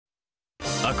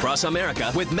across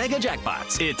America with mega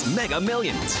jackpots. It's Mega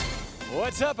Millions.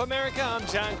 What's up, America? I'm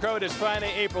John Crow. It is Friday,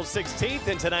 April 16th,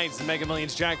 and tonight's Mega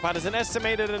Millions jackpot is an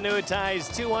estimated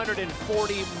annuitized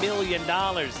 $240 million.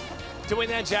 To win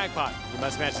that jackpot, you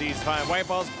must match these 5 white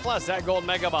balls plus that gold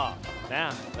mega ball.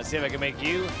 Now, let's see if I can make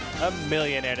you a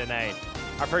millionaire tonight.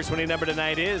 Our first winning number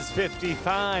tonight is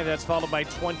 55. That's followed by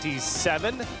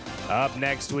 27. Up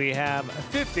next, we have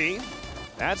 50.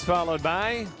 That's followed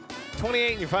by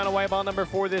 28. And your final white ball number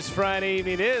for this Friday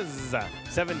evening is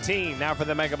 17. Now for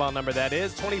the mega ball number, that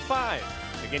is 25.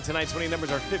 Again, tonight's winning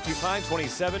numbers are 55,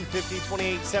 27, 50,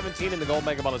 28, 17, and the gold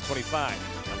mega ball is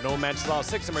 25. No match law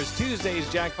 6 numbers.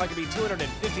 Tuesday's jackpot could be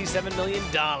 $257 million.